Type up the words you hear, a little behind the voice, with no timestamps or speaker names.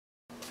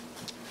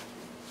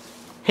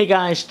Hey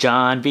guys,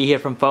 John V here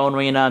from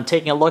PhoneArena. I'm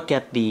taking a look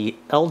at the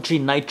LG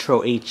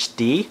Nitro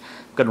HD.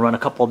 I'm going to run a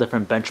couple of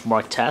different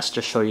benchmark tests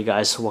to show you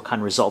guys what kind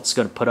of results it's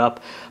going to put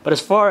up. But as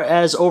far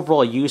as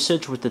overall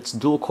usage with its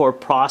dual-core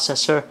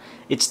processor,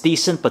 it's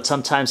decent, but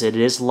sometimes it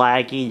is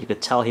laggy. You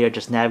could tell here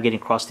just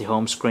navigating across the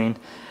home screen.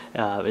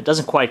 It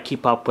doesn't quite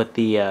keep up with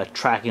the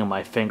tracking of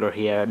my finger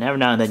here. And every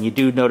now and then you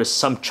do notice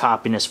some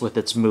choppiness with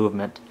its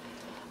movement.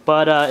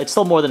 But it's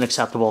still more than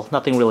acceptable.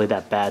 Nothing really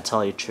that bad, to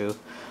tell you the truth.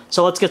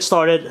 So let's get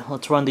started.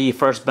 Let's run the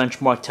first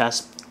benchmark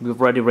test.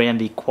 We've already ran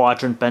the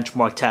quadrant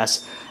benchmark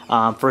test.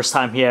 First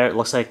time here, it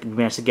looks like we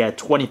managed to get a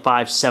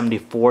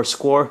 2574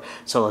 score.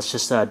 So let's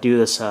just do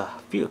this a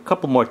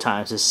couple more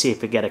times to see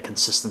if we get a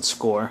consistent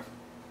score.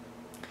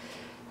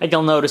 And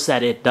you'll notice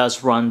that it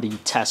does run the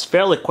test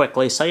fairly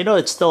quickly, so you know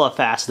it's still a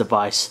fast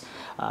device,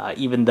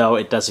 even though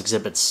it does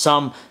exhibit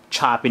some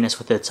choppiness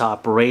with its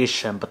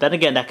operation. But then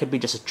again, that could be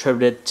just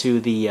attributed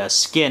to the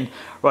skin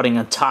running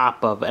on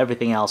top of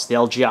everything else, the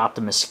LG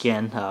Optimus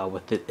skin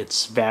with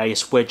its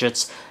various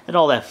widgets and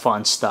all that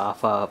fun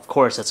stuff. Of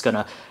course, that's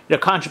going to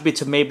contribute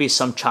to maybe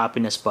some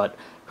choppiness, but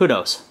who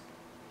knows.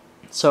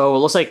 So it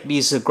looks like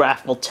these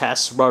graphical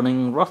tests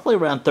running roughly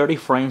around 30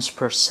 frames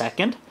per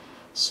second.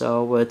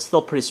 So it's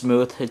still pretty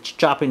smooth. It's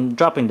dropping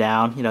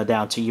down,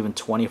 down to even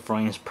 20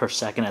 frames per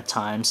second at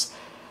times.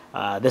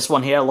 This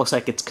one here looks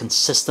like it's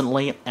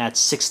consistently at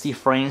 60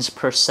 frames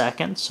per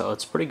second, so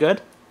it's pretty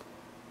good.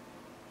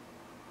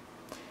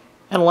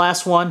 And the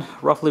last one,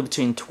 roughly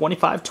between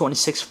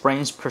 25-26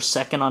 frames per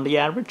second on the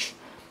average.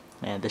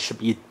 And this should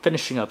be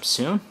finishing up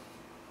soon.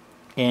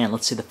 And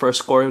let's see, the first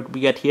score we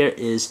get here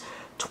is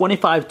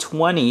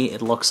 2520,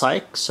 it looks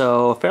like.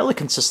 So a fairly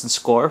consistent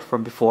score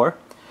from before.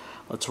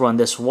 Let's run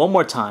this one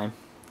more time.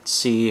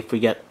 See if we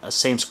get a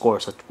same score,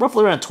 so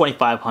roughly around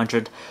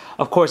 2500.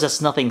 Of course,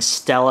 that's nothing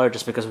stellar,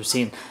 just because we've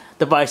seen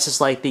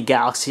devices like the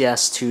Galaxy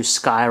S2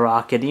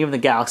 skyrocket, even the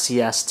Galaxy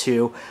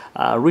S2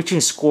 reaching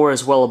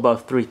scores well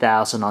above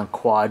 3000 on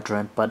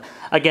quadrant. But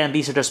again,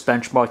 these are just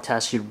benchmark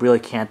tests. You really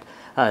can't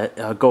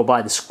go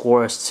by the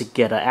scores to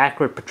get an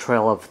accurate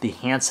portrayal of the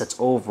handset's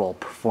overall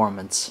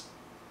performance.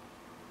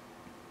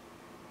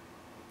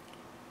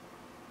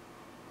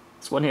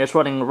 This one here is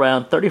running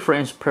around 30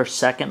 frames per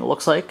second, it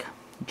looks like.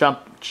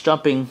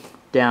 Jumping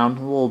down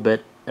a little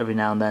bit every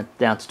now and then,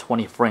 down to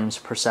 20 frames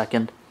per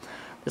second.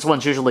 This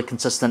one's usually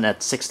consistent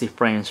at 60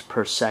 frames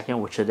per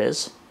second, which it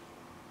is.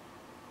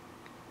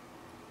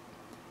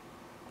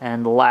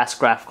 And the last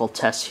graphical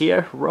test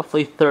here,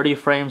 roughly 30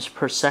 frames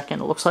per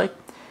second, it looks like.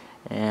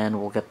 And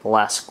we'll get the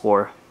last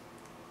score.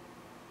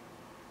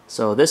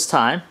 So this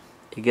time,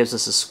 it gives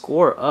us a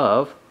score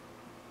of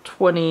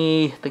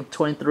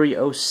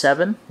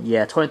 2307.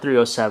 Yeah,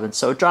 2307.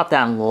 So it dropped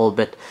down a little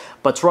bit,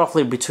 but it's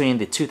roughly between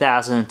the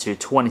 2000 to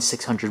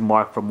 2600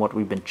 mark from what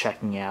we've been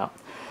checking out.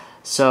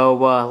 So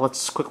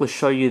let's quickly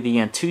show you the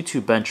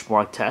Antutu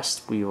benchmark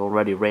test we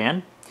already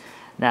ran.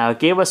 Now it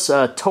gave us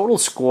a total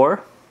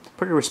score,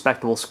 pretty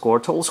respectable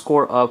score, total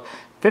score of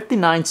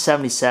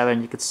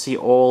 5977. You can see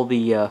all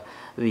the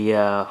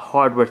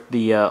hardware,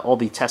 all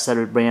the tests that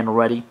it ran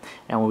already,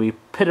 and when we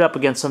put it up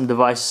against some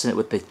devices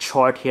with the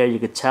chart here, you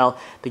could tell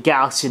the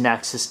Galaxy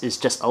Nexus is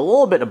just a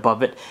little bit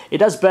above it. It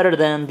does better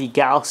than the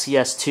Galaxy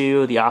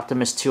S2, the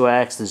Optimus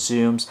 2X, the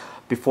Zooms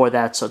before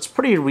that, so it's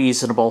pretty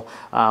reasonable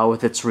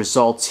with its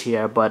results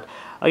here. But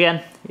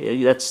again,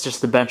 that's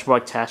just the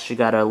benchmark test. You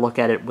got to look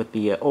at it with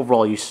the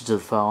overall usage of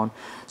the phone.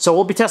 So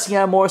we'll be testing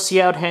out more, see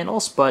how it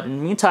handles. But in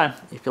the meantime,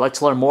 if you'd like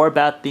to learn more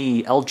about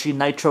the LG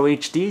Nitro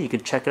HD, you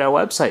can check out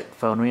our website,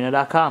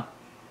 PhoneArena.com.